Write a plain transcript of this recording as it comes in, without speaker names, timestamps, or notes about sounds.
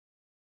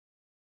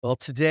Well,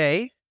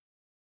 today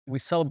we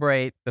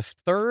celebrate the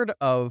third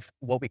of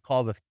what we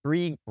call the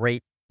three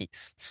great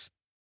feasts.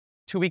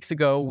 2 weeks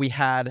ago, we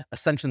had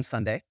Ascension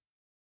Sunday.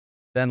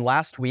 Then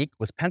last week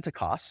was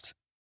Pentecost.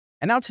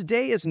 And now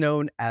today is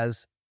known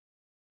as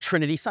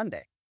Trinity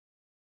Sunday.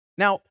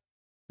 Now,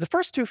 the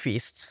first two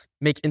feasts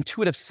make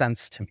intuitive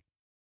sense to me,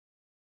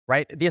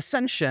 right? The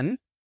Ascension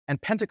and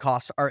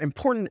Pentecost are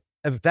important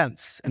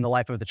events in the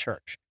life of the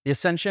church. The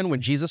Ascension,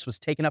 when Jesus was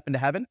taken up into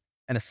heaven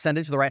and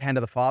ascended to the right hand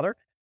of the Father,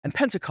 and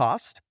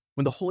Pentecost,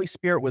 when the Holy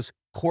Spirit was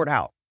poured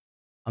out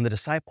on the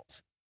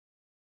disciples.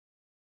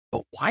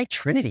 But why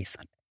Trinity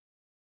Sunday?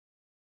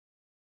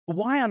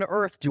 Why on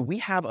earth do we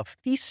have a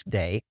feast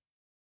day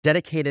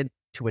dedicated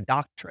to a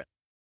doctrine?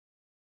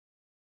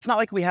 It's not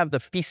like we have the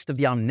Feast of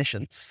the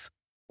Omniscience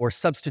or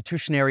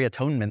Substitutionary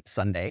Atonement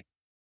Sunday.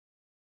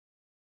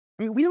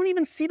 I mean, we don't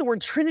even see the word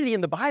Trinity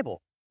in the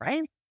Bible,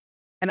 right?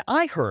 And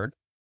I heard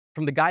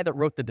from the guy that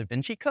wrote the Da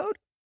Vinci Code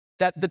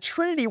that the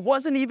Trinity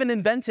wasn't even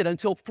invented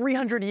until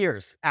 300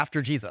 years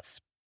after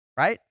Jesus,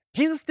 right?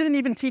 Jesus didn't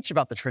even teach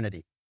about the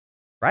Trinity,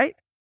 right?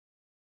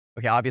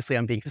 Okay, obviously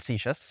I'm being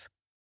facetious.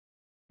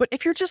 But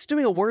if you're just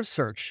doing a word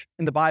search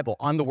in the Bible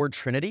on the word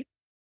Trinity,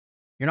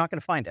 you're not going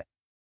to find it.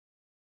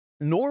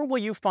 Nor will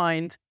you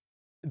find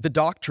the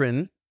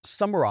doctrine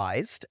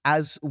summarized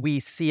as we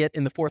see it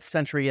in the 4th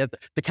century at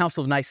the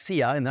Council of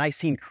Nicaea and the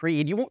Nicene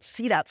Creed. You won't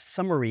see that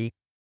summary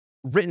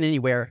written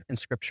anywhere in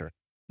Scripture.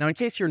 Now, in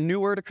case you're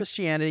newer to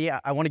Christianity,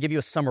 I want to give you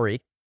a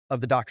summary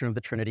of the doctrine of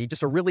the Trinity,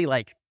 just a really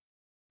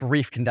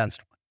brief,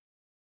 condensed one.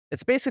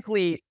 It's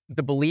basically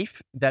the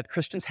belief that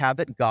Christians have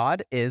that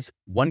God is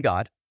one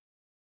God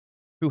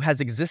who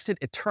has existed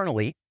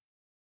eternally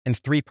in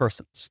three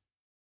persons.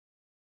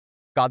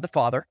 God the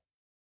Father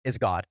is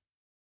God.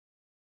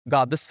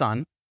 God the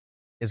Son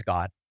is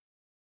God.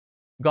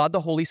 God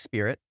the Holy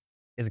Spirit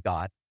is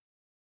God.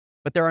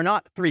 But there are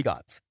not three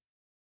gods.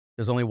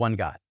 There's only one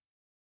God.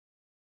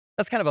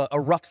 That's kind of a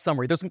rough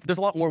summary. There's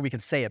a lot more we can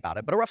say about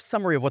it, but a rough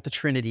summary of what the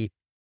Trinity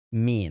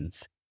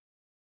means.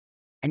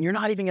 And you're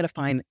not even going to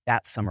find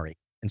that summary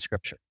in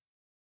Scripture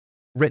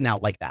written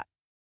out like that.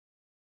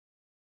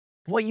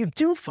 What you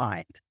do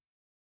find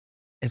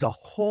is a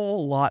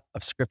whole lot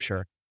of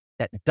Scripture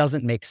that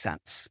doesn't make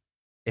sense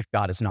if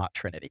God is not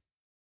Trinity.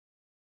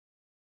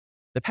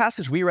 The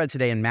passage we read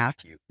today in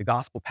Matthew, the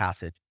gospel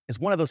passage, is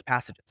one of those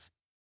passages.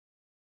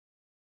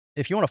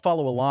 If you want to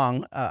follow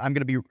along, I'm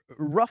going to be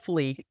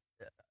roughly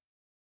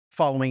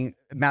following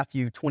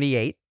Matthew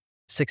 28,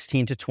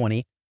 16 to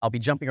 20. I'll be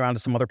jumping around to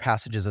some other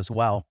passages as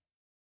well.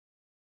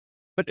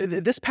 But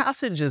this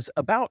passage is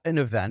about an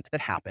event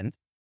that happened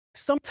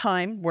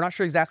sometime, we're not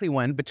sure exactly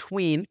when,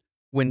 between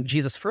when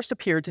Jesus first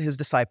appeared to his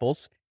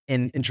disciples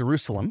in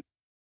Jerusalem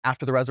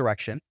after the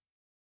resurrection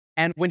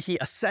and when he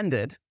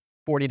ascended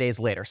 40 days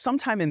later.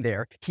 Sometime in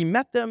there, he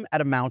met them at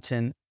a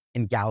mountain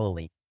in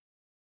Galilee.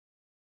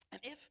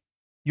 And if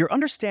your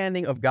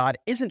understanding of God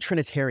isn't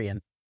Trinitarian,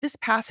 this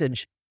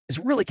passage is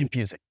really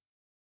confusing.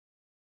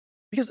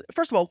 Because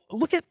first of all,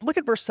 look at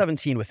verse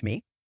 17 with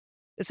me.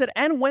 It said,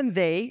 "And when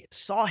they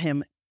saw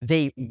him,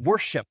 they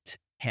worshiped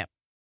him."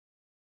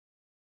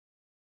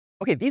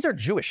 Okay, these are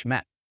Jewish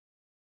men.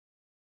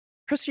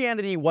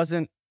 Christianity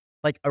wasn't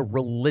like a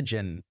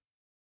religion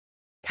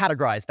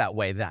categorized that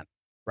way then,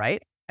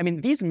 right? I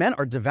mean, these men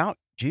are devout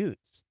Jews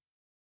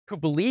who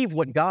believe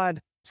what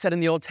God said in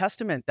the Old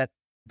Testament, that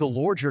the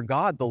Lord your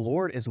God, the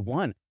Lord is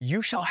one.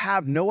 You shall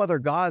have no other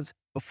gods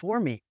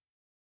before me.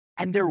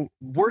 And they're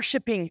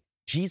worshiping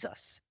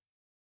Jesus.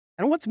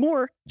 And what's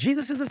more,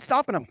 Jesus isn't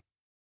stopping them.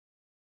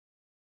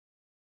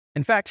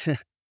 In fact,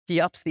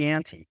 he ups the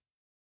ante.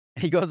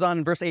 He goes on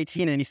in verse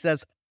 18 and he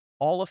says,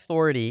 "All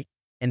authority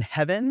in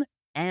heaven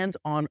and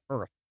on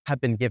earth have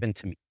been given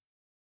to me."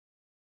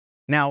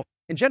 Now,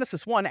 in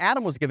Genesis 1,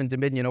 Adam was given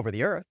dominion over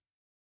the earth,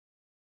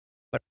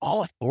 but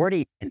all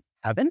authority in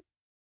heaven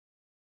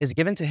is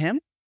given to him?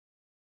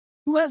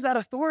 Who has that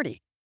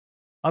authority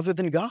other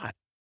than God?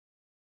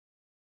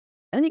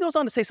 And then he goes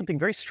on to say something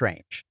very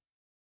strange.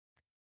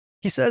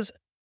 He tells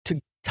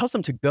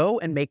them to go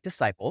and make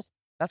disciples.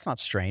 That's not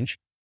strange.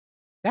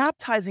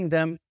 Baptizing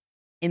them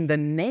in the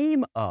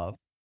name of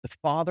the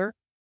Father,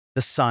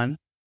 the Son,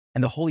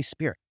 and the Holy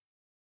Spirit.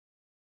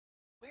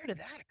 Where did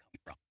that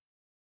come from?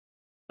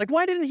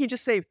 Why didn't he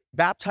just say,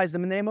 baptize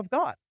them in the name of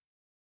God?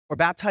 Or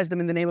baptize them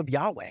in the name of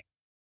Yahweh?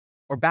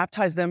 Or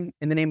baptize them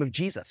in the name of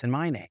Jesus, in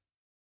my name?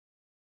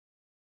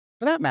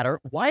 For that matter,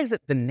 why is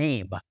it the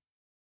name,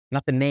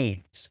 not the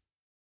names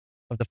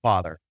of the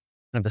Father,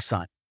 and of the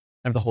Son,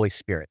 and of the Holy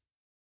Spirit?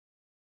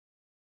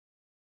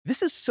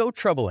 This is so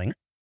troubling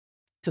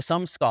to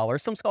some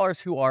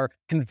scholars who are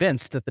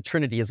convinced that the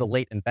Trinity is a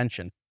late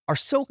invention, are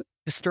so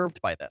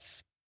disturbed by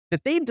this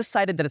that they've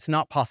decided that it's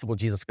not possible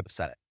Jesus could have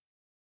said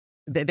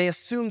it. They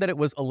assume that it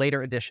was a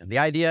later addition. The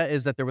idea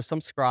is that there was some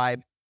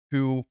scribe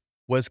who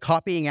was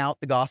copying out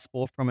the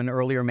gospel from an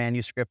earlier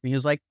manuscript, and he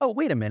was like, oh,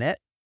 wait a minute.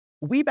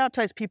 We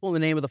baptize people in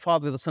the name of the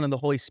Father, the Son, and the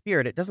Holy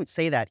Spirit. It doesn't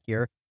say that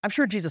here. I'm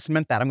sure Jesus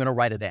meant that. I'm going to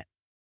write it in.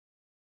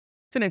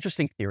 It's an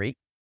interesting theory.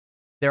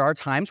 There are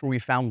times where we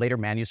found later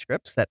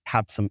manuscripts that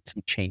have some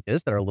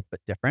changes that are a little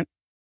bit different.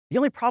 The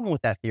only problem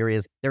with that theory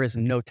is there is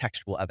no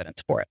textual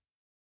evidence for it.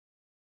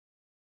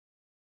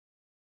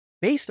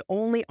 Based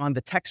only on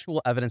the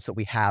textual evidence that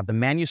we have, the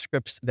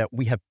manuscripts that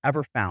we have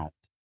ever found,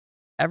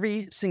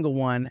 every single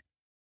one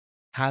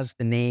has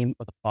the name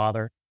of the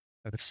Father,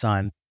 of the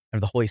Son, and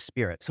of the Holy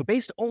Spirit. So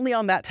based only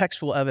on that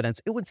textual evidence,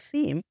 it would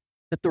seem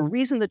that the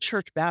reason the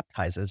church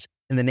baptizes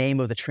in the name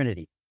of the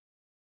Trinity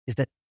is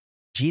that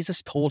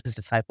Jesus told his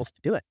disciples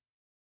to do it.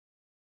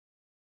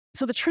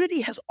 So the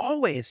Trinity has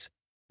always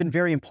been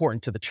very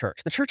important to the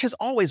church. The church has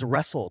always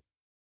wrestled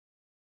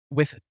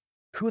with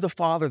who the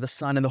Father, the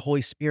Son, and the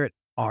Holy Spirit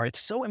are. It's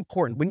so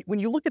important. When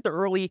you look at the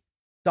early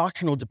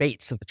doctrinal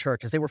debates of the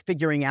church as they were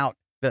figuring out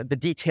the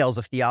details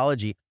of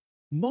theology,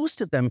 most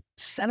of them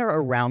center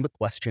around the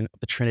question of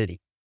the Trinity.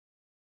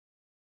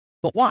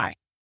 But why?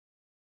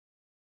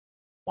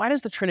 Why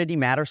does the Trinity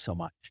matter so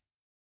much?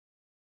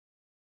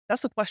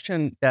 That's the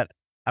question that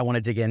I want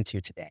to dig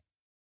into today.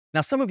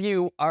 Now, some of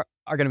you are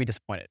going to be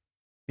disappointed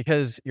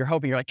because you're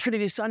hoping, you're like,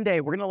 Trinity Sunday,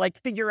 we're going to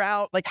figure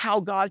out how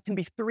God can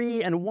be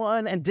three and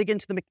one and dig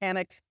into the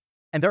mechanics.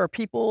 And there are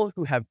people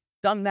who have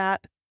done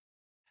that.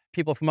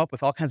 People have come up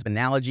with all kinds of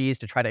analogies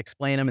to try to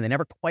explain them, and they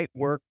never quite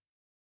work.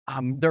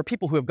 There are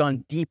people who have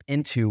gone deep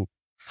into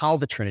how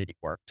the Trinity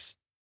works.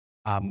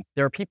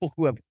 There are people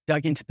who have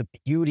dug into the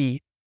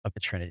beauty of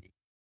the Trinity.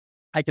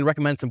 I can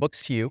recommend some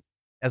books to you.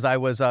 As I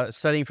was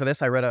studying for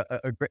this, I read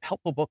a great,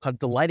 helpful book called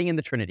Delighting in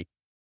the Trinity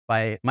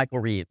by Michael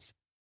Reeves.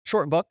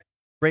 Short book,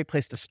 great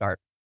place to start.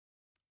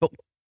 But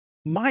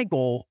my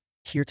goal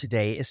here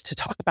today is to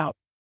talk about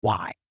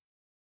why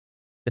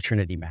the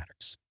Trinity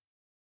matters.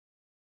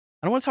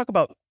 And I want to talk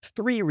about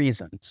 3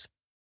 reasons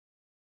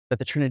that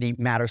the Trinity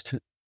matters to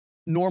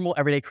normal,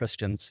 everyday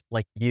Christians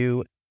like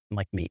you and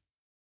like me.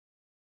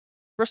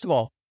 First of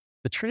all,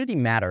 the Trinity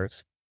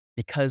matters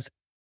because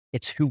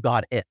it's who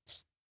God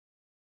is.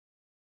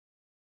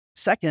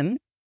 Second,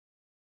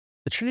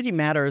 the Trinity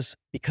matters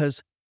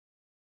because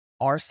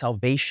our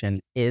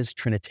salvation is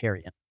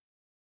Trinitarian.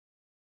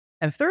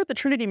 And third, the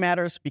Trinity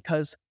matters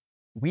because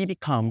we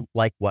become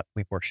like what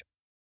we worship.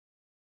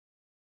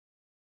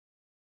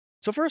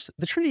 So first,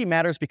 the Trinity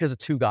matters because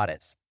it's who God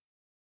is.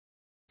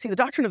 See, the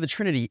doctrine of the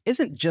Trinity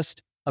isn't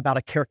just about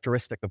a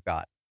characteristic of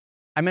God.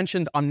 I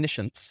mentioned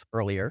omniscience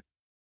earlier,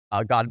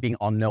 God being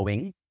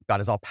all-knowing,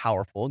 God is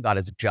all-powerful, God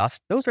is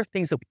just. Those are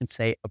things that we can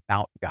say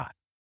about God.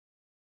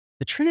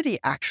 The Trinity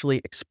actually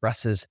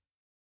expresses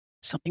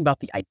something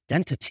about the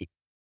identity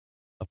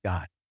of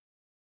God.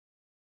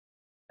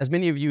 As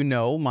many of you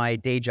know, my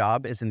day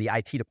job is in the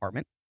IT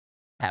department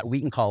at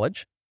Wheaton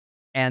College,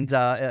 and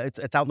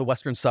it's out in the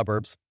western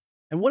suburbs.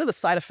 And one of the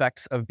side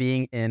effects of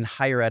being in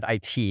higher ed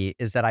IT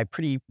is that I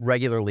pretty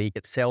regularly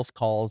get sales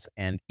calls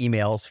and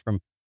emails from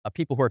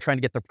people who are trying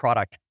to get their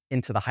product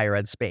into the higher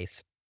ed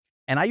space.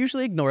 And I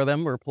usually ignore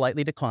them or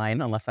politely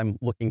decline unless I'm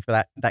looking for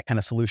that kind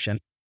of solution.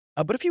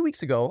 But a few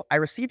weeks ago, I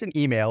received an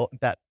email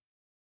that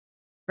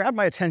grabbed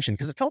my attention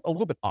because it felt a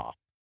little bit off.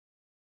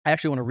 I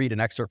actually want to read an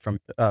excerpt from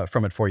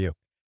it for you.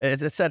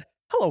 It said,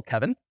 "Hello,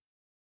 Kevin.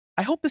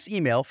 I hope this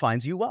email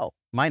finds you well.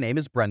 My name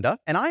is Brenda,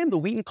 and I am the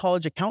Wheaton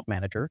College account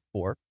manager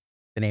for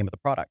the name of the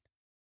product."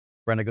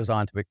 Brenda goes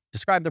on to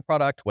describe the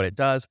product, what it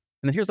does,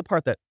 and then here's the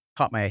part that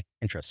caught my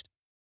interest.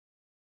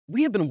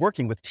 "We have been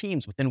working with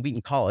teams within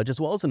Wheaton College as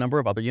well as a number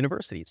of other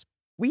universities.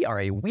 We are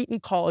a Wheaton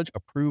College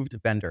approved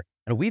vendor,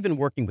 and we've been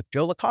working with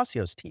Joe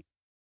Lacasio's team.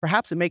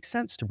 Perhaps it makes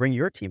sense to bring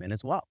your team in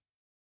as well."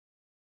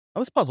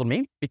 Now, this puzzled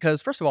me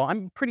because, first of all,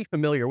 I'm pretty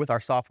familiar with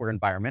our software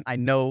environment. I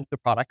know the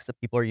products that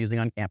people are using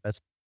on campus,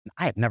 and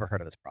I had never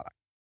heard of this product.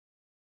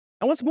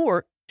 And what's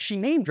more, she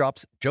name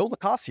drops Joe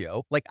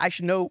Lacasio like I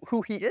should know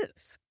who he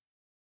is.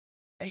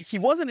 He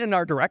wasn't in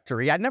our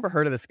directory. I'd never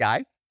heard of this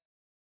guy.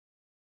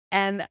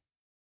 And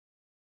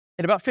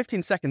in about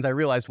 15 seconds, I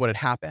realized what had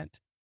happened.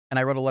 And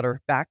I wrote a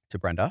letter back to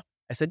Brenda.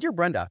 I said, "Dear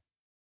Brenda,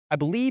 I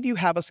believe you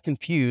have us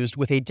confused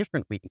with a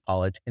different Wheaton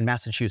College in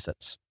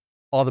Massachusetts.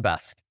 All the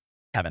best,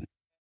 Kevin."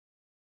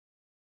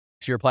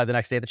 She replied the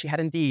next day that she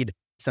had indeed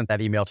sent that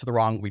email to the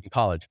wrong Wheaton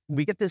College.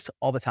 We get this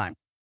all the time.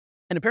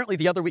 And apparently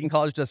the other Wheaton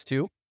College does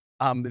too.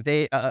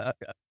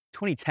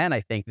 2010,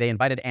 I think, they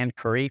invited Ann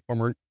Curry,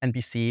 former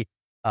NBC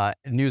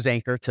news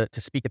anchor,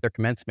 to speak at their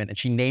commencement. And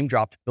she name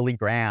dropped Billy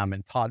Graham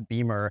and Todd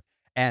Beamer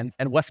and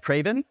Wes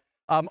Craven,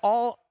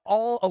 all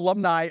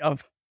alumni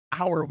of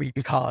our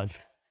Wheaton College.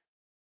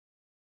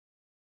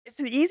 It's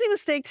an easy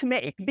mistake to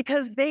make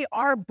because they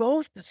are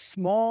both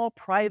small,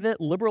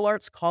 private, liberal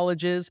arts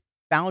colleges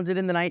founded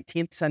in the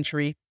 19th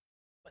century,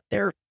 but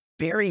they're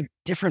very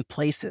different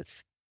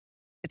places.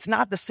 It's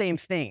not the same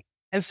thing.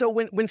 And so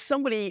when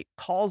somebody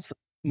calls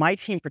my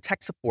team for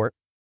tech support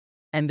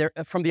and they're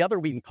from the other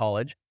Wheaton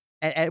College,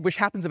 which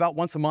happens about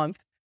once a month,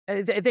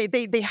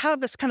 they have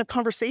this kind of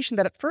conversation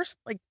that at first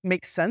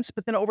makes sense,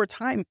 but then over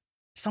time,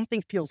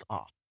 something feels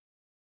off.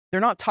 They're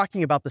not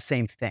talking about the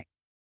same thing.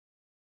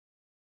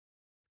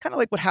 It's kind of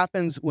like what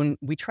happens when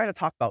we try to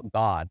talk about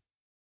God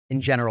in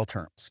general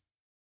terms.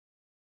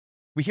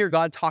 We hear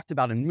God talked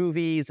about in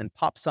movies and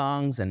pop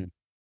songs and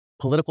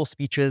political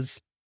speeches,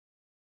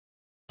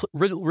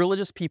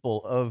 religious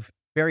people of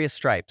various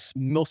stripes,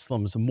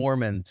 Muslims,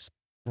 Mormons,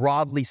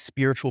 broadly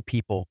spiritual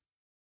people,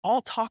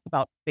 all talk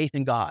about faith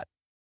in God,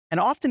 and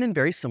often in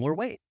very similar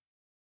ways.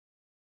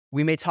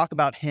 We may talk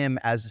about him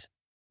as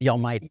the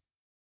Almighty,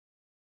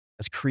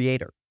 as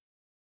creator,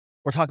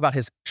 or talk about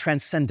his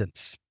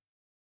transcendence.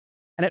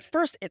 And at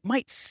first, it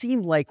might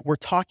seem like we're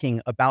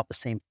talking about the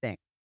same thing.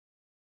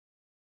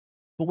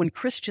 But when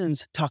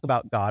Christians talk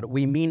about God,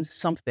 we mean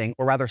something,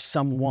 or rather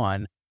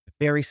someone,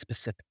 very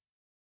specific.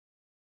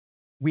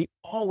 We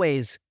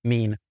always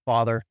mean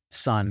Father,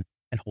 Son,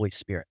 and Holy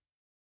Spirit.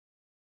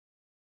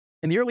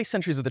 In the early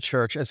centuries of the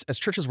church, as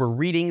churches were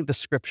reading the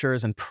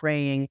scriptures and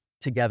praying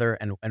together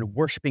and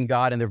worshiping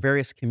God in their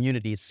various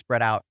communities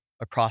spread out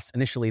across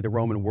initially the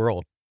Roman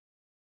world,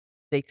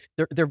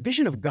 their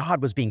vision of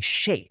God was being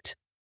shaped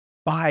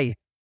by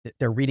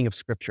their reading of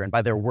scripture and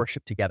by their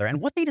worship together.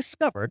 And what they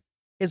discovered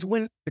is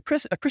when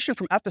a Christian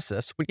from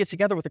Ephesus would get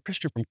together with a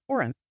Christian from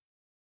Corinth,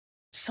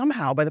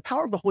 somehow, by the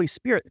power of the Holy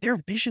Spirit, their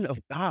vision of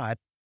God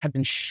had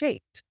been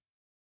shaped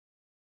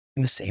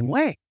in the same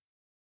way,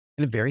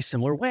 in a very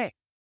similar way.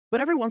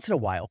 But every once in a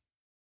while,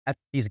 at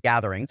these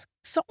gatherings,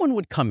 someone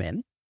would come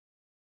in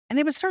and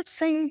they would start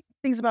saying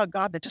things about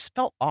God that just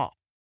felt off.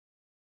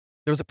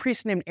 There was a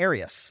priest named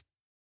Arius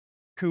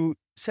who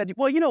said,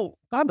 well,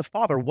 God the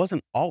Father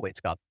wasn't always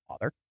God the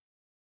Father,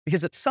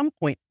 because at some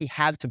point he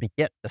had to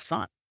beget the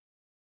Son,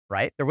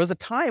 right? There was a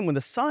time when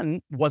the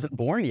Son wasn't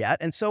born yet,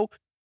 and so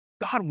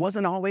God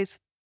wasn't always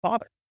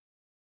Father.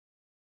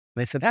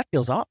 And they said, that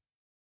feels off.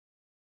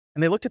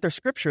 And they looked at their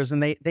scriptures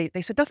and they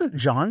said, doesn't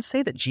John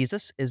say that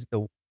Jesus is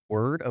the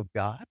Word of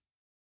God?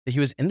 That he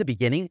was in the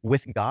beginning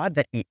with God,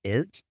 that he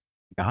is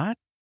God?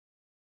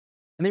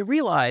 And they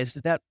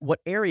realized that what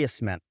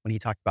Arius meant when he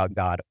talked about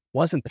God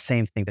wasn't the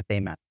same thing that they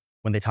meant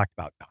when they talked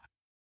about God.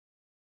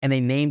 And they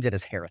named it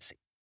as heresy,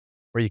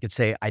 or you could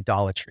say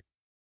idolatry.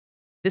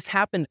 This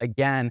happened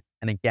again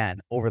and again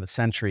over the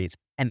centuries.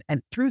 And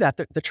through that,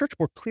 the church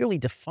more clearly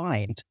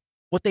defined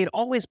what they'd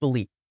always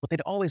believed, what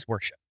they'd always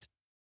worshiped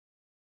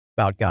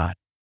about God.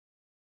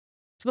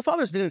 So the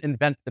fathers didn't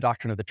invent the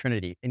doctrine of the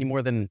Trinity any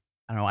more than,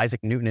 Isaac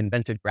Newton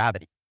invented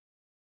gravity,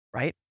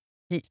 right?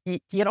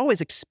 He had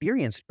always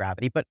experienced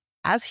gravity, but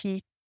as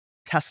he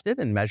tested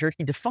and measured,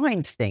 he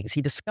defined things,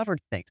 he discovered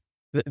things.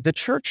 The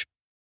church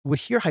would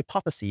hear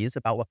hypotheses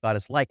about what God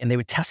is like, and they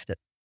would test it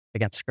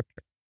against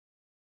Scripture.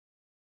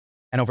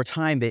 And over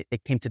time, they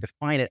came to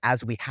define it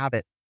as we have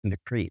it in the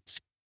creeds.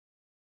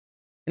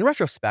 In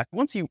retrospect,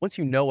 once you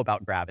know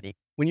about gravity,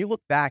 when you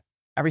look back,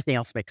 everything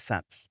else makes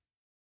sense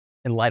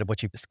in light of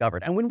what you've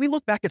discovered. And when we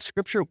look back at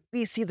Scripture,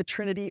 we see the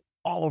Trinity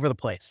all over the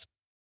place.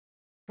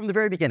 From the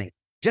very beginning,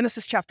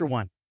 Genesis chapter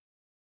 1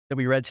 that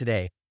we read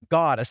today,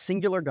 God, a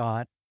singular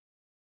God,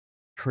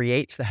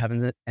 creates the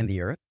heavens and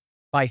the earth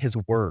by his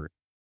word.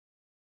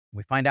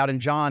 We find out in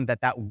John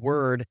that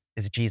word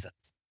is Jesus,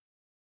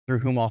 through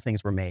whom all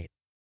things were made.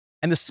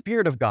 And the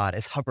Spirit of God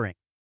is hovering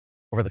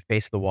over the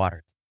face of the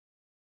waters.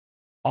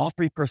 All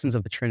three persons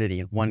of the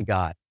Trinity in one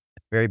God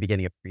at the very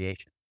beginning of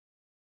creation.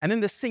 And then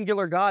the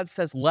singular God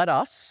says, let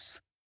us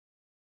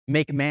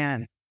make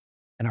man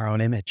in our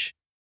own image.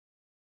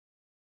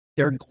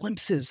 There are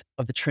glimpses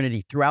of the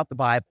Trinity throughout the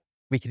Bible.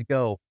 We could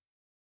go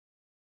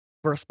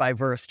verse by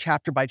verse,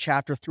 chapter by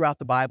chapter throughout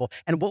the Bible.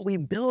 And what we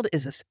build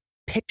is this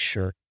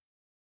picture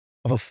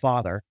of a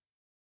Father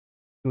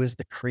who is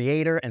the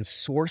creator and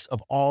source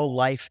of all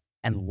life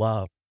and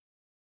love,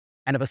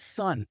 and of a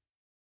Son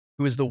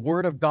who is the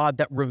Word of God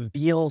that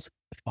reveals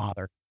the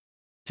Father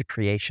to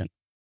creation,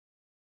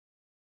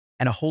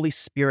 and a Holy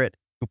Spirit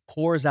who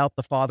pours out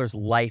the Father's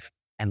life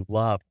and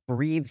love,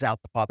 breathes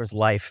out the Father's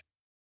life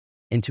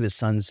into his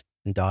sons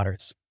and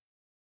daughters.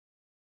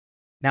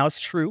 Now, it's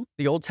true,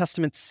 the Old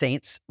Testament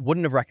saints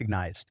wouldn't have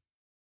recognized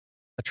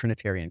a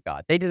Trinitarian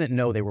God. They didn't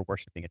know they were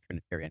worshiping a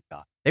Trinitarian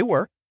God. They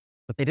were,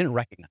 but they didn't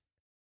recognize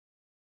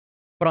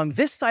it. But on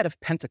this side of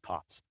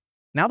Pentecost,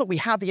 now that we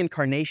have the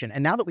incarnation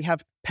and now that we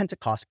have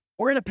Pentecost,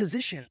 we're in a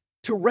position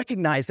to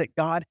recognize that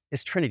God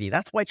is Trinity.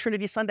 That's why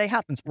Trinity Sunday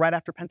happens right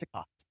after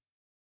Pentecost.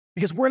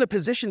 Because we're in a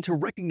position to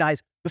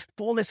recognize the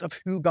fullness of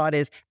who God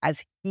is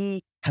as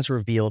he has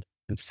revealed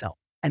himself.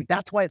 And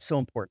that's why it's so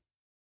important.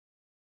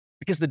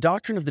 Because the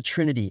doctrine of the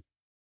Trinity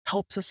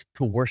helps us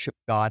to worship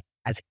God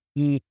as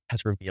he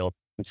has revealed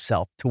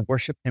himself, to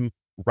worship him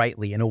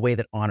rightly in a way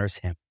that honors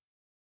him.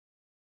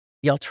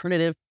 The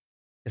alternative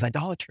is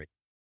idolatry.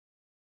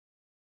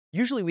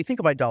 Usually we think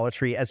of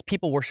idolatry as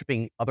people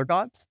worshiping other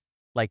gods,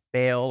 like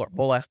Baal or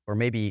Molech, or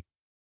maybe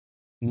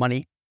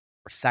money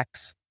or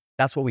sex.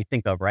 That's what we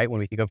think of, right, when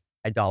we think of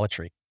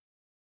idolatry.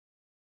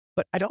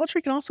 But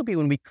idolatry can also be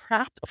when we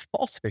craft a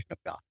false vision of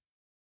God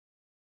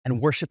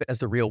and worship it as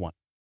the real one.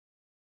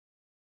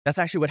 That's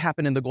actually what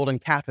happened in the golden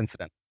calf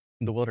incident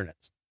in the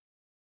wilderness.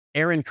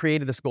 Aaron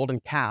created this golden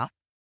calf,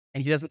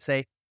 and he doesn't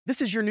say,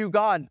 this is your new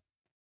God,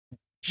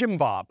 Jim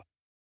Bob.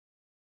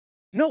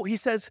 No, he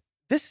says,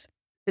 this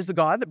is the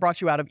God that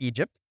brought you out of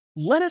Egypt.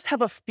 Let us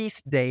have a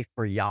feast day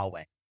for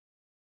Yahweh.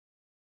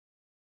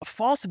 a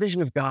false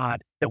vision of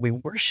God that we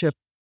worship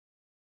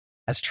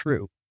as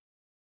true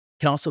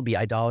can also be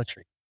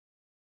idolatry.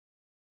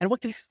 And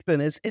what can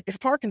happen is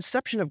if our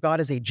conception of God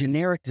is a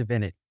generic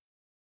divinity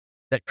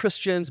that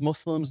Christians,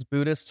 Muslims,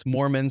 Buddhists,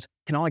 Mormons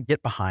can all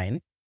get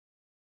behind,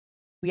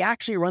 we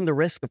actually run the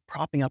risk of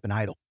propping up an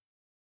idol.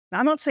 Now,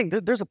 I'm not saying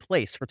there's a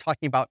place for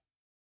talking about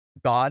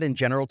God in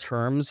general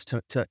terms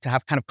to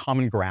have kind of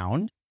common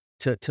ground,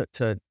 to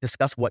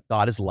discuss what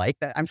God is like.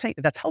 I'm saying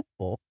that's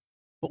helpful,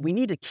 but we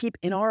need to keep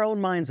in our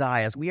own mind's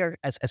eye as we are,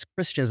 as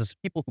Christians, as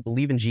people who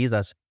believe in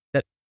Jesus,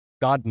 that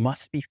God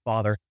must be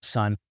Father,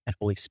 Son, and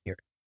Holy Spirit.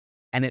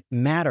 And it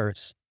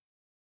matters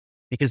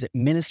because it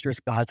ministers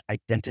God's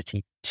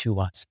identity to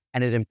us,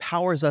 and it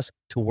empowers us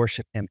to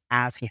worship him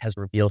as he has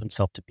revealed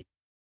himself to be,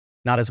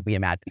 not as we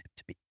imagine him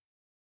to be.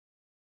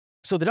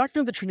 So the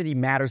doctrine of the Trinity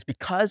matters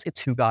because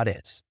it's who God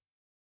is.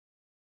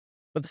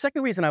 But the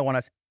second reason I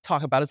want to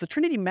talk about is the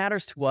Trinity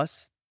matters to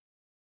us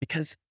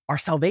because our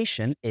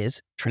salvation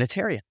is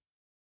Trinitarian.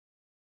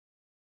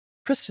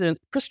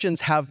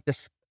 Christians have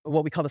this,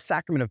 what we call the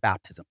sacrament of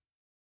baptism.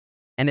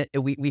 And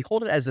we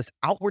hold it as this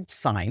outward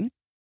sign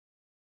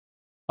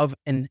of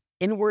an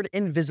inward,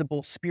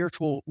 invisible,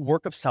 spiritual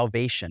work of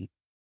salvation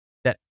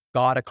that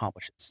God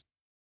accomplishes.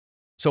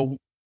 So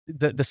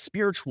the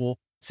spiritual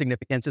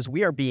significance is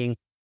we are being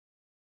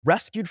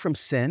rescued from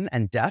sin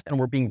and death, and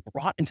we're being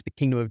brought into the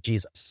kingdom of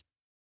Jesus,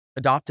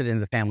 adopted into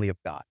the family of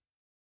God.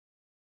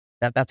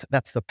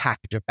 That's the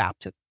package of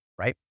baptism,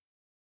 right?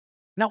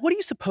 Now, what do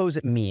you suppose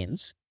it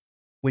means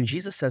when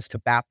Jesus says to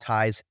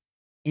baptize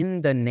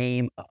in the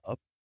name of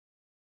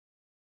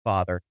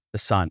Father, the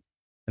Son,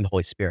 and the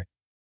Holy Spirit?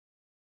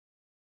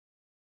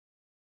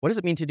 What does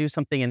it mean to do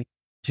something and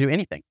to do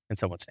anything in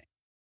someone's name?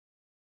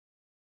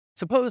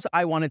 Suppose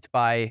I wanted to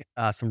buy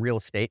some real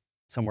estate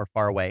somewhere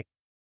far away,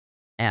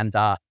 and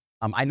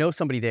I know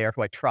somebody there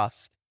who I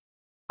trust.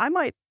 I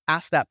might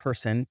ask that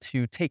person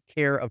to take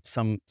care of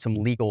some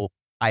legal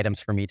items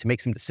for me, to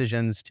make some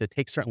decisions, to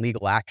take certain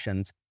legal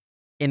actions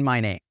in my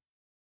name.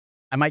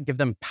 I might give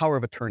them power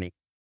of attorney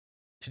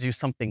to do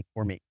something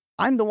for me.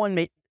 I'm the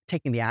one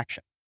taking the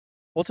action.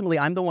 Ultimately,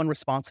 I'm the one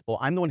responsible.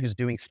 I'm the one who's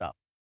doing stuff.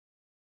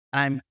 And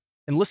I'm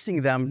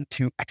enlisting them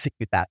to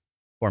execute that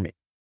for me.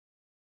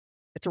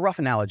 It's a rough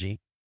analogy,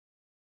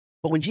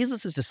 but when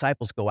Jesus'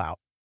 disciples go out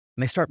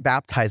and they start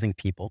baptizing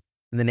people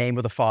in the name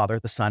of the Father,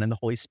 the Son, and the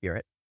Holy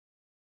Spirit,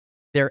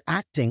 they're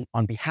acting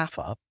on behalf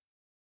of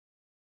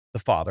the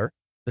Father,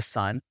 the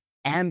Son,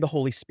 and the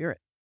Holy Spirit.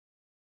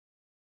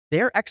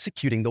 They're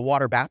executing the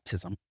water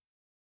baptism,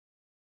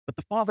 but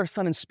the Father,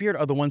 Son, and Spirit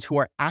are the ones who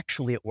are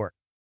actually at work.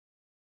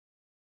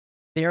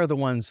 They are the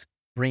ones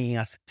bringing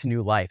us to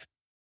new life,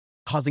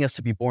 causing us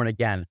to be born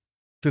again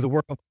through the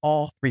work of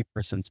all three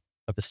persons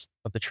of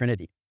the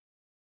Trinity.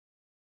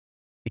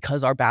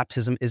 Because our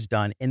baptism is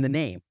done in the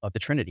name of the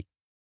Trinity.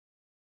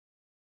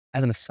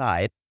 As an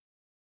aside,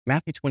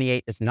 Matthew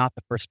 28 is not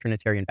the first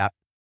Trinitarian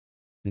baptism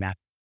in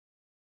Matthew.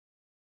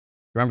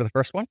 Remember the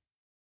first one?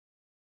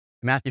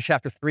 In Matthew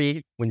chapter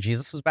 3, when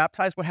Jesus was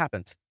baptized, what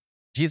happens?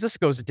 Jesus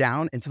goes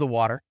down into the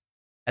water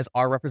as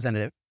our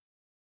representative.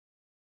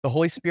 The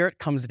Holy Spirit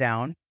comes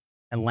down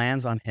and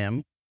lands on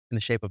him in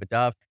the shape of a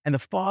dove, and the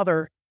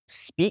Father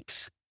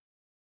speaks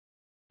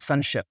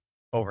sonship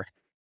over him.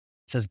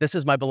 Says, "This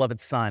is my beloved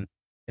Son,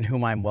 in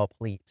whom I am well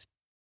pleased."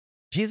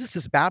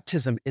 Jesus'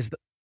 baptism is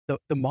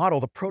the model,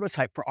 the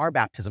prototype for our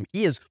baptism.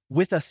 He is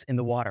with us in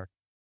the water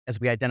as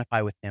we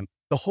identify with him.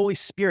 The Holy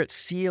Spirit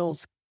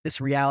seals this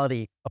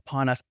reality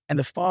upon us, and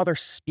the Father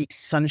speaks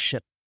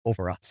sonship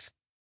over us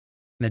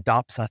and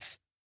adopts us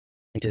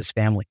into his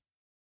family.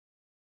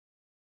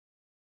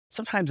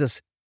 Sometimes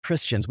as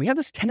Christians, we have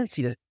this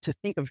tendency to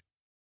think of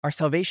our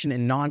salvation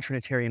in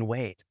non-Trinitarian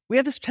ways. We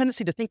have this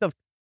tendency to think of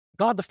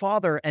God the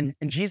Father and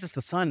Jesus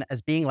the Son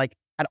as being like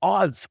at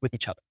odds with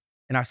each other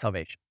in our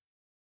salvation.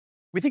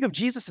 We think of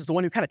Jesus as the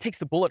one who kind of takes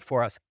the bullet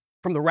for us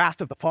from the wrath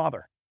of the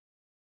Father.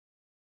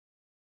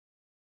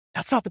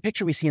 That's not the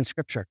picture we see in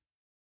Scripture.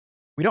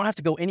 We don't have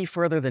to go any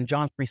further than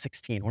John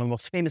 3:16, one of the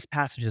most famous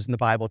passages in the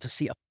Bible, to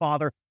see a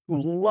Father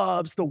who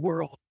loves the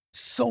world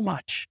so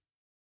much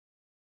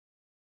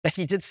that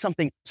he did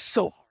something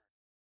so hard.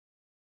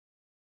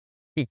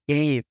 He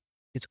gave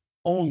his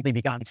only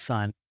begotten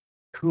Son,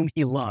 whom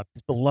he loved,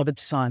 his beloved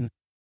Son,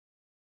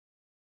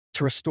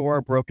 to restore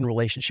our broken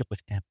relationship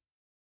with him,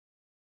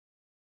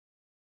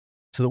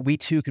 so that we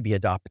too could be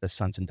adopted as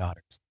sons and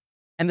daughters.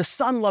 And the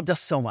Son loved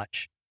us so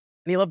much,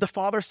 and he loved the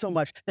Father so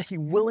much, that he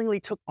willingly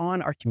took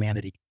on our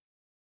humanity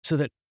so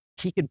that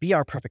he could be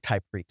our perfect high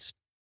priest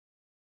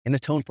and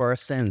atone for our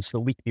sins so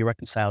that we could be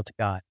reconciled to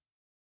God.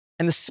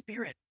 And the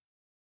Spirit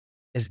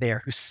is there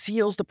who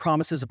seals the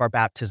promises of our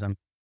baptism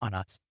on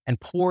us and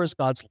pours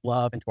God's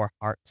love into our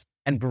hearts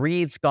and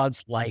breathes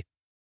God's life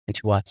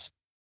into us.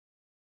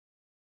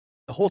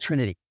 The whole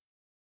Trinity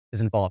is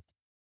involved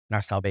in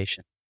our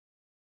salvation.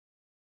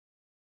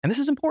 And this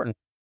is important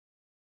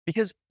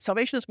because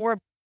salvation is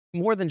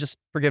more than just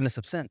forgiveness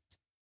of sins.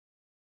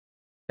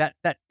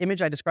 That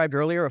image I described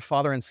earlier of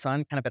Father and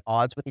Son kind of at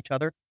odds with each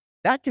other,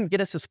 that can get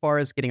us as far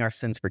as getting our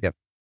sins forgiven.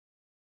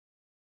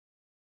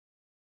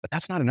 But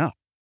that's not enough.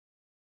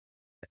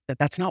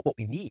 That's not what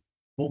we need.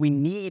 What we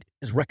need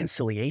is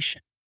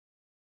reconciliation.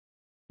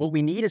 What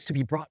we need is to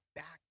be brought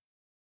back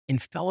in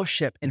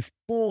fellowship, in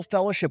full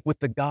fellowship with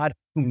the God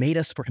who made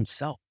us for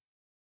himself.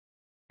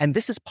 And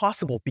this is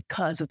possible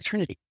because of the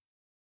Trinity.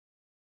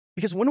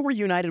 Because when we're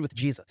united with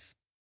Jesus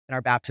in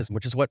our baptism,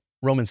 which is what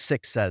Romans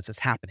 6 says is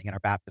happening in our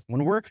baptism,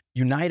 when we're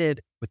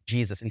united with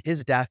Jesus in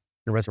his death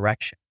and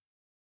resurrection,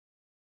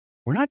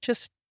 we're not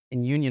just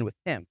in union with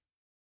him,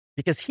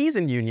 because he's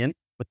in union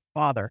with the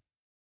Father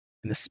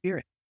and the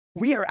Spirit.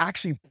 We are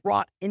actually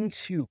brought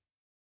into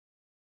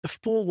the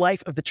full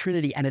life of the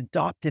Trinity and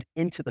adopted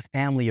into the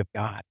family of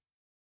God.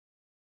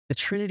 The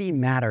Trinity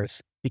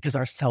matters because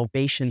our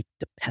salvation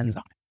depends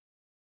on it.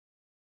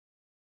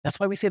 That's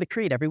why we say the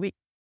Creed every week.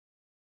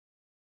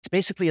 It's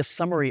basically a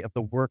summary of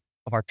the work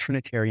of our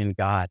Trinitarian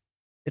God.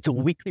 It's a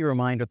weekly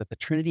reminder that the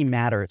Trinity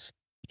matters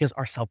because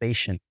our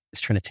salvation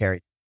is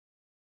Trinitarian.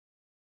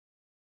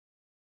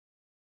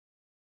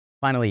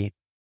 Finally,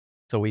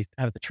 so we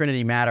have the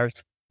Trinity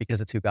matters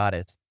because it's who God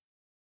is.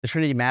 The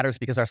Trinity matters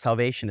because our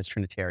salvation is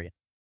Trinitarian.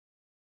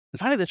 And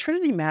finally, the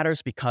Trinity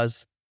matters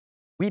because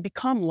we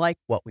become like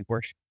what we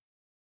worship.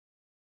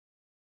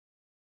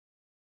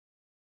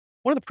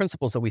 One of the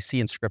principles that we see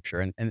in Scripture,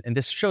 and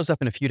this shows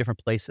up in a few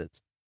different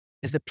places,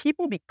 is that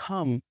people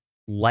become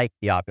like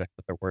the object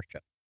of their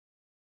worship.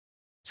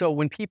 So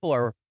when people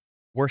are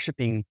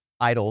worshiping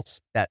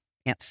idols that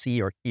can't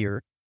see or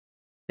hear,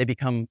 they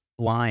become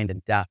blind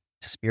and deaf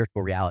to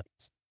spiritual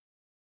realities.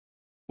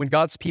 When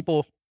God's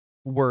people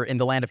were in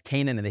the land of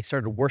Canaan and they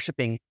started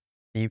worshiping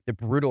the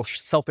brutal,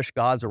 selfish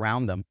gods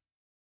around them,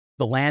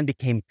 the land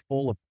became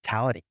full of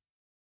brutality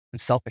and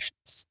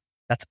selfishness.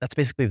 That's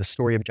basically the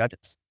story of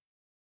Judges.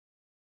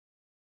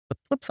 But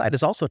the flip side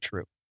is also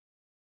true.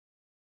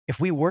 If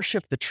we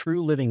worship the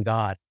true living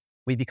God,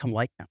 we become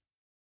like him.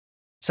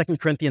 2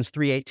 Corinthians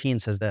 3:18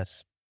 says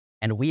this,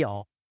 "And we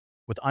all,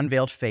 with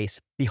unveiled face,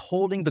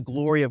 beholding the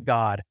glory of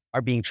God,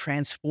 are being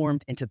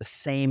transformed into the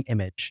same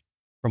image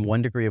from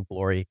one degree of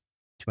glory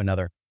to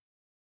another."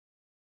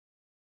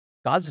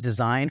 God's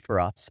design for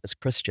us as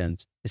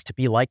Christians is to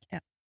be like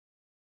him.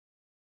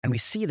 And we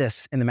see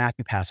this in the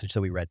Matthew passage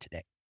that we read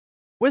today.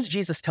 What does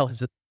Jesus tell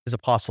his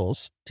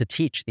apostles to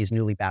teach these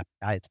newly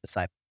baptized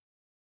disciples?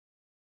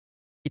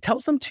 He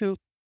tells them to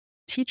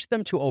teach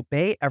them to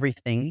obey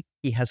everything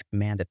he has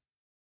commanded.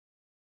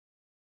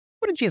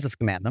 What did Jesus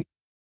command them?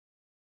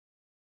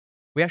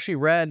 We actually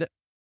read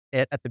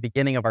it at the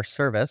beginning of our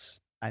service,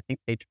 I think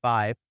page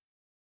 5.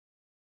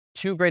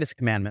 Two greatest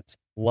commandments: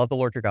 love the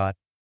Lord your God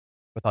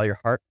with all your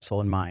heart, soul,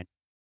 and mind,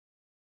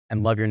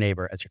 and love your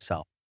neighbor as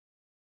yourself.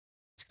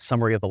 It's the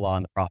summary of the law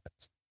and the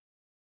prophets.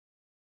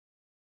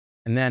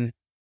 And then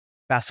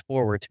fast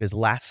forward to his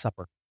Last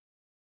Supper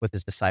with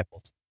his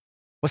disciples.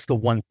 What's the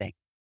one thing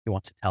he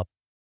wants to tell them?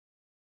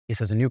 He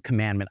says, "A new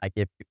commandment I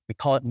give you." We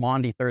call it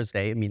Maundy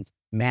Thursday. It means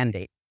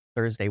mandate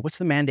Thursday. What's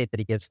the mandate that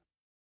he gives them?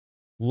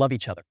 Love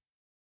each other.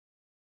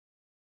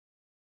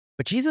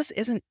 But Jesus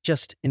isn't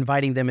just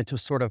inviting them into a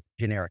sort of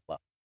generic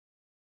love.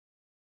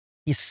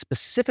 He's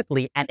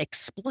specifically and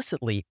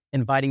explicitly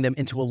inviting them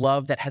into a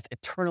love that has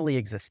eternally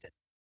existed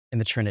in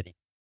the Trinity.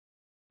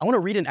 I want to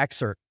read an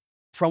excerpt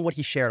from what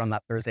he shared on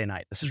that Thursday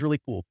night. This is really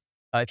cool.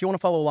 If you want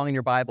to follow along in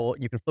your Bible,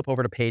 you can flip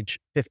over to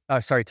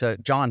to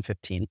John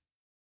 15.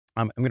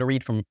 I'm going to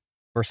read from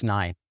verse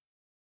 9.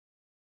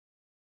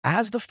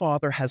 "As the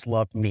Father has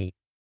loved me,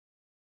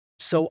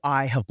 so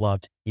I have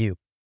loved you.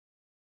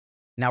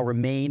 Now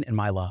remain in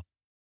my love.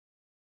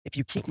 If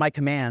you keep my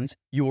commands,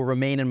 you will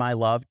remain in my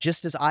love,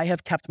 just as I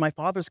have kept my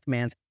Father's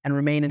commands and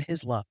remain in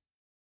his love.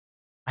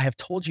 I have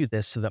told you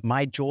this so that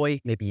my joy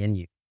may be in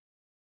you,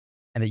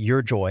 and that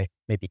your joy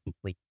may be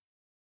complete.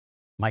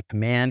 My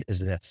command is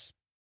this: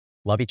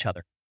 love each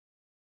other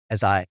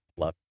as I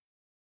love you."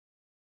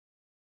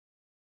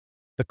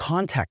 The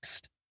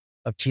context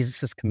of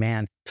Jesus'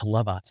 command to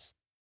love us,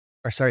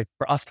 for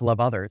us to love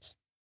others,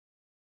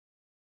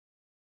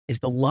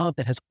 is the love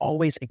that has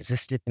always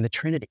existed in the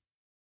Trinity.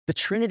 The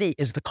Trinity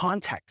is the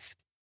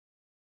context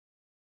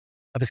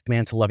of his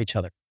command to love each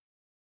other.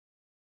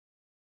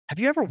 Have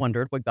you ever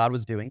wondered what God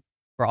was doing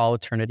for all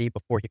eternity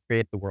before he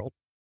created the world?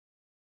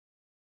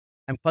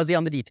 I'm fuzzy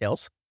on the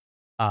details,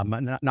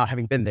 not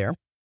having been there,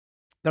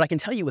 but I can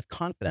tell you with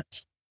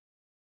confidence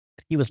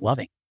that he was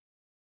loving.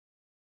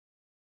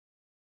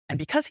 And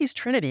because he's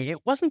Trinity,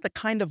 it wasn't the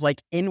kind of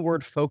like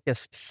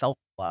inward-focused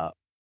self-love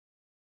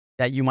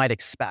that you might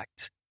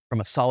expect from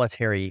a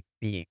solitary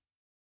being.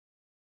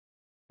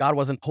 God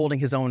wasn't holding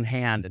his own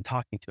hand and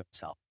talking to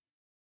himself.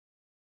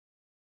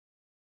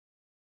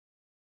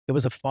 It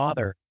was a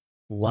father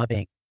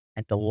loving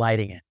and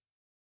delighting in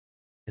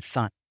his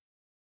son.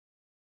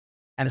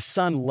 And a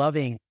son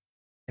loving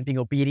and being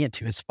obedient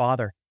to his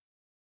father.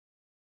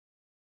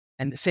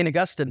 And St.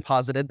 Augustine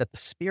posited that the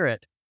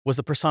Spirit was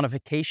the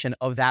personification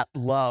of that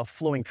love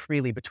flowing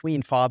freely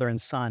between father and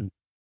son.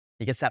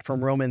 He gets that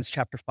from Romans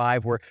chapter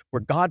 5, where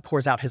God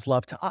pours out his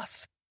love to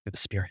us through the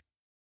Spirit.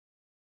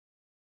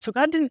 So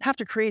God didn't have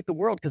to create the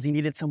world because he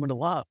needed someone to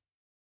love.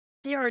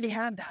 He already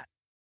had that.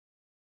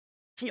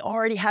 He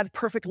already had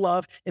perfect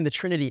love in the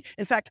Trinity.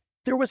 In fact,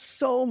 there was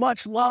so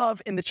much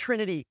love in the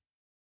Trinity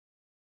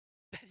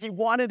that he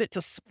wanted it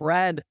to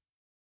spread.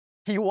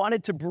 He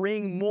wanted to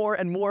bring more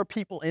and more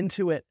people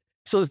into it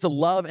so that the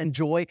love and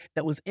joy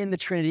that was in the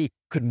Trinity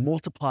could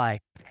multiply,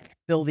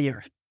 fill the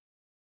earth.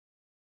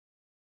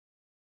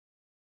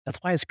 That's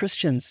why as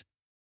Christians,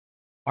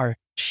 our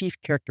chief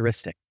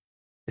characteristic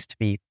is to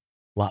be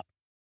love.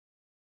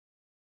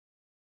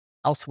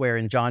 Elsewhere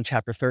in John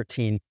chapter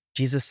 13,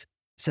 Jesus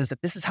says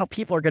that this is how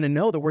people are going to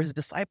know that we're his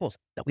disciples,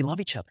 that we love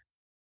each other.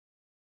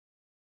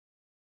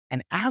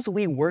 And as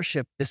we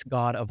worship this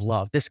God of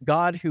love, this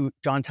God who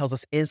John tells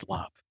us is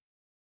love,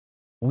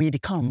 we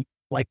become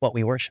like what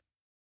we worship.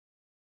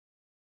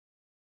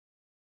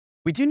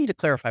 We do need to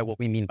clarify what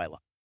we mean by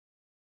love.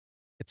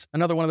 It's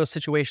another one of those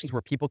situations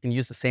where people can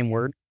use the same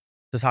word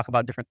to talk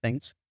about different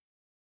things.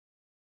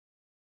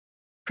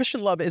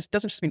 Christian love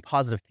doesn't just mean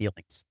positive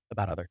feelings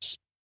about others.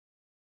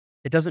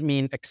 It doesn't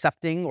mean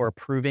accepting or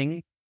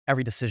approving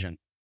every decision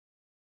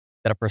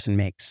that a person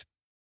makes.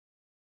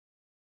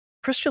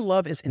 Christian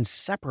love is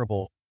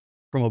inseparable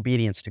from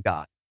obedience to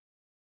God.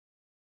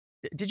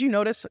 Did you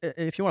notice,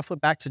 if you want to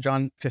flip back to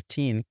John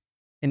 15,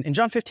 in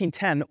John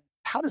 15:10,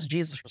 how does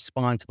Jesus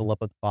respond to the love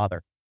of the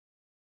Father?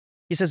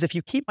 He says, if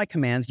you keep my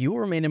commands, you will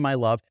remain in my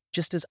love,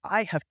 just as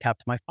I have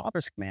kept my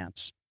Father's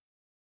commands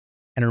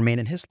and remain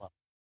in his love.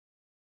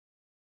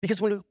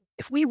 Because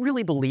if we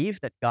really believe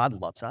that God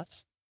loves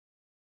us,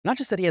 not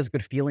just that he has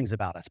good feelings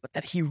about us, but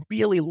that he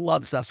really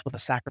loves us with a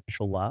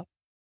sacrificial love,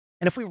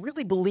 and if we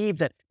really believe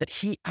that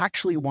he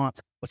actually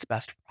wants what's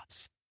best for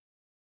us,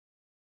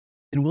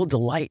 then we'll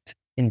delight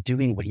in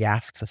doing what he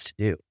asks us to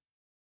do,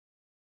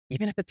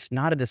 even if it's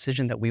not a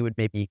decision that we would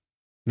maybe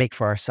make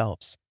for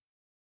ourselves.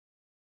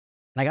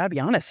 And I gotta be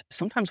honest,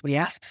 sometimes what he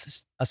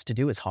asks us to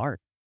do is hard.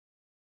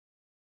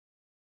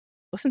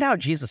 Listen to how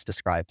Jesus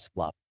describes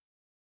love,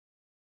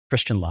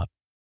 Christian love.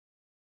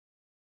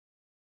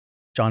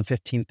 John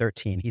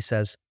 15:13, he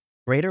says,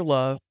 greater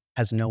love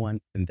has no one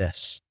than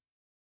this,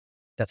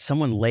 that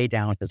someone lay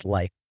down his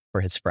life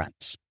for his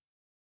friends.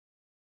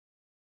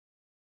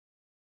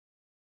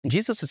 In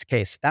Jesus'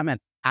 case, that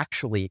meant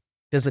actually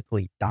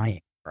physically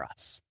dying for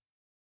us.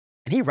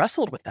 And he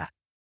wrestled with that.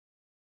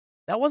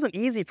 That wasn't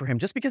easy for him.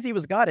 Just because he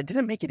was God, it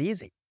didn't make it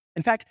easy.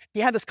 In fact,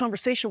 he had this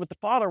conversation with the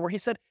Father where he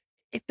said,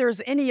 if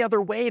there's any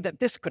other way that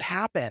this could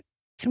happen,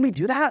 can we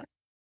do that?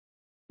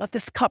 Let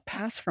this cup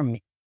pass from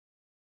me.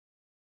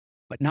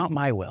 But not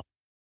my will,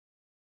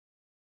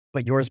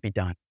 but yours be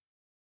done.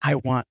 I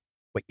want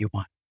what you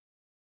want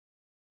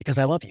because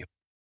I love you.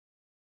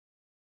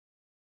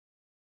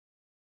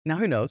 Now,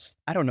 who knows?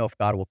 I don't know if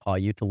God will call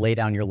you to lay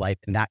down your life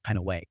in that kind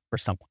of way for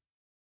someone.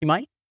 He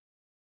might.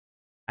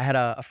 I had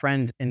a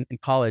friend in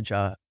college,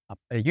 a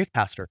youth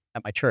pastor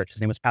at my church. His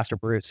name was Pastor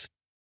Bruce.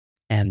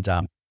 And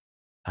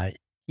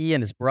he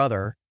and his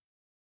brother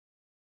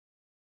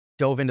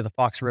dove into the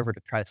Fox River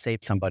to try to save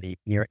somebody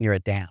near a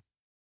dam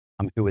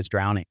who was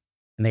drowning.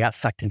 And they got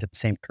sucked into the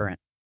same current.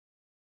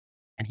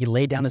 And he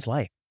laid down his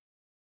life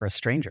for a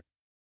stranger.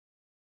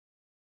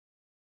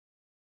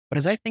 But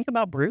as I think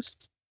about Bruce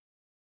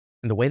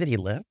and the way that he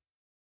lived,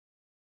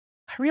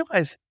 I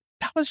realized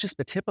that was just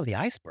the tip of the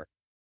iceberg.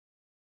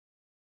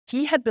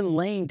 He had been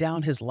laying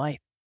down his life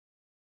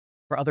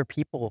for other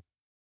people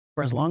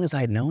for as long as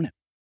I had known him.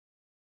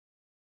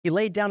 He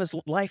laid down his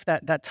life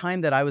that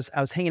time that I was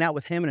hanging out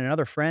with him and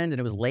another friend, and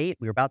it was late.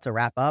 We were about to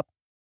wrap up,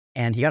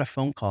 and he got a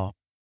phone call,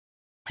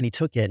 and he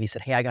took it, and he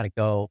said, hey, I got to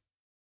go.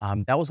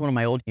 That was one of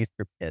my old youth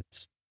group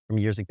kids from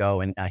years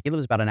ago, and he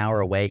lives about an hour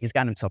away. He's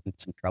gotten himself into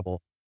some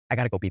trouble. I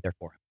got to go be there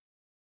for him.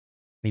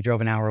 And he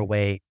drove an hour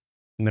away in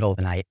the middle of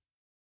the night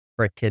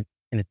for a kid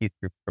in his youth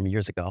group from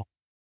years ago.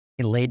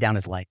 He laid down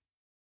his life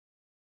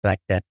for that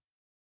kid.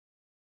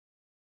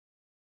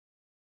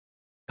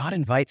 God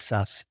invites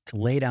us to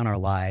lay down our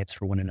lives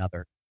for one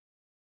another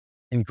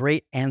in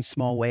great and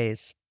small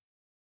ways.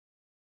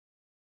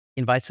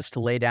 He invites us to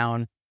lay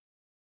down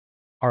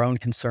our own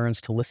concerns,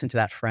 to listen to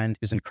that friend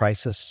who's in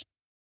crisis.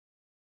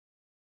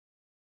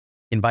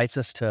 He invites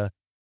us to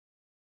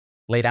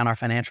lay down our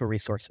financial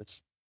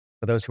resources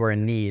for those who are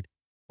in need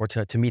or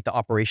to meet the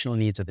operational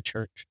needs of the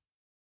church.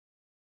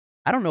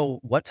 I don't know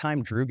what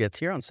time Drew gets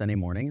here on Sunday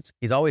mornings.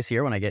 He's always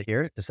here when I get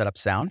here to set up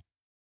sound.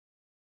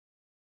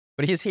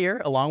 But he's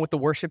here along with the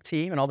worship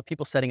team and all the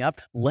people setting up,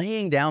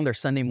 laying down their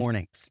Sunday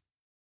mornings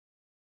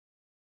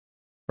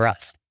for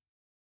us.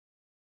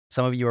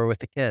 Some of you are with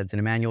the kids and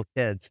Emmanuel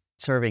Kids,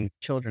 serving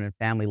children and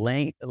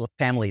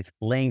families,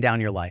 laying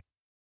down your life,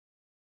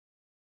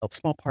 a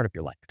small part of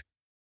your life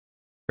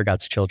for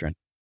God's children.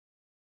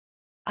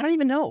 I don't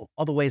even know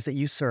all the ways that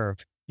you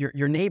serve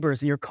your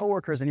neighbors and your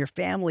coworkers and your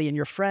family and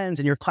your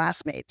friends and your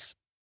classmates.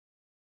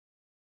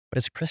 But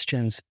as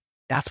Christians,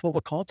 that's what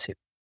we're called to.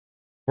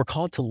 We're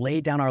called to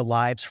lay down our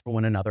lives for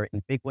one another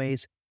in big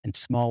ways and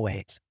small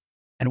ways.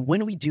 And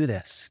when we do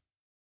this,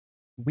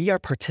 we are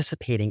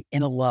participating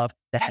in a love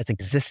that has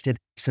existed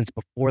since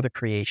before the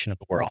creation of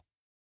the world.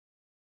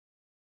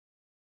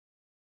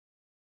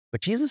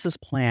 But Jesus'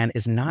 plan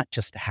is not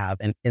just to have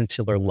an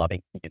insular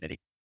loving community.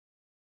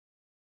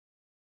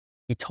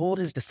 He told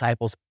his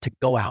disciples to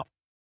go out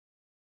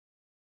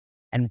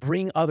and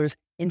bring others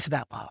into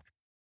that love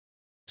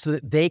so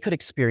that they could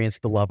experience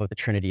the love of the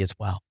Trinity as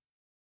well.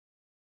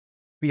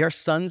 We are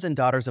sons and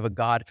daughters of a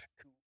God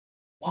who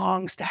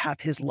longs to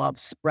have his love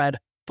spread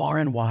far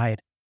and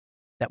wide,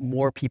 that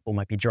more people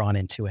might be drawn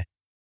into it.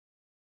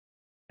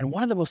 And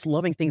one of the most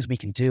loving things we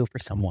can do for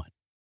someone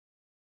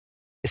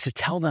is to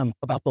tell them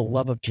about the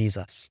love of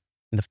Jesus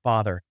and the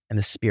Father and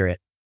the Spirit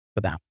for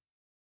them.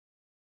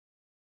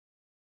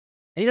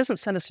 And he doesn't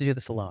send us to do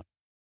this alone.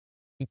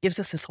 He gives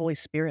us his Holy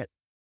Spirit.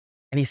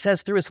 And he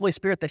says through his Holy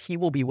Spirit that he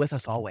will be with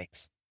us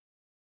always.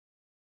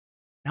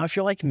 Now, if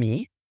you're like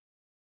me,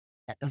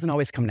 that doesn't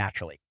always come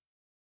naturally.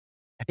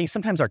 I think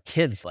sometimes our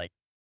kids,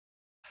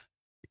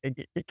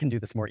 it can do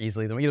this more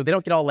easily than, they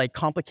don't get all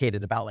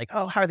complicated about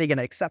oh, how are they going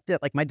to accept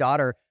it? Like my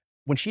daughter,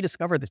 when she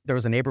discovered that there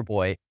was a neighbor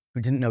boy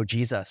who didn't know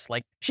Jesus,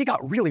 she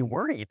got really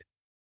worried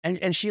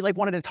and she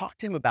wanted to talk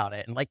to him about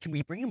it. And can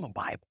we bring him a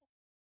Bible?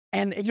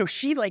 And,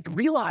 she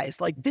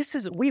realized this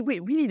is, we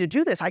need to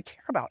do this. I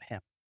care about him.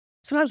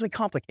 Sometimes we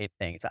complicate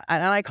things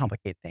and I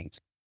complicate things.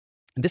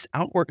 This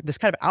kind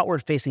of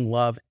outward facing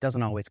love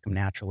doesn't always come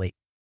naturally,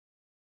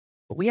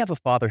 but we have a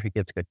Father who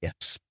gives good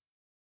gifts.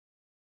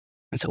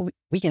 And so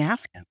we can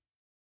ask him.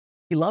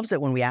 He loves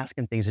it when we ask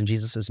him things in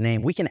Jesus'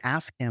 name. We can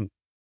ask him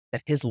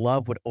that his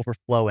love would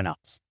overflow in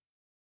us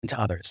and to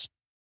others.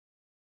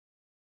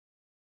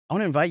 I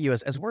want to invite you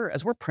as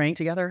we're praying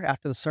together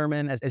after the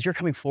sermon, as you're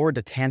coming forward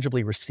to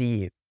tangibly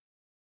receive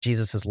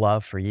Jesus'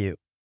 love for you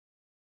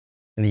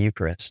in the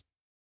Eucharist.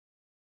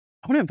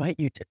 I want to invite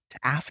you to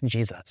ask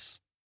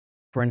Jesus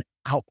for an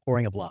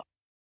outpouring of love.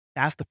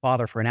 To ask the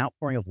Father for an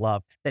outpouring of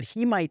love, that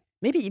he might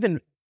maybe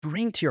even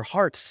bring to your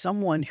heart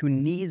someone who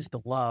needs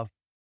the love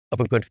of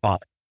a good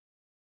father.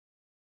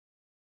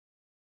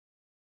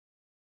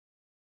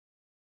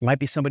 It might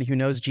be somebody who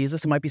knows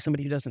Jesus. It might be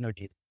somebody who doesn't know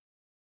Jesus.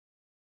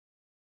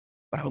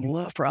 But I would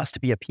love for us to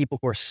be a people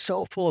who are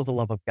so full of the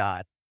love of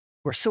God,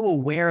 who are so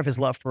aware of his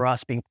love for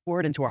us being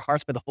poured into our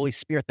hearts by the Holy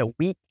Spirit that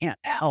we can't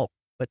help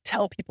but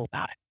tell people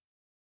about it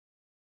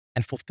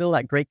and fulfill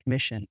that great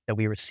commission that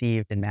we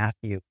received in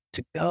Matthew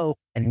to go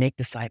and make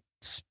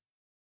disciples.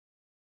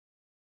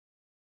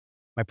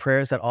 My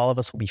prayer is that all of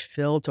us will be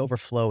filled to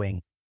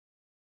overflowing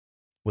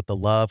with the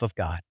love of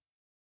God,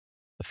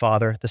 the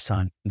Father, the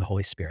Son, and the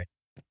Holy Spirit.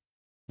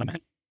 Amen.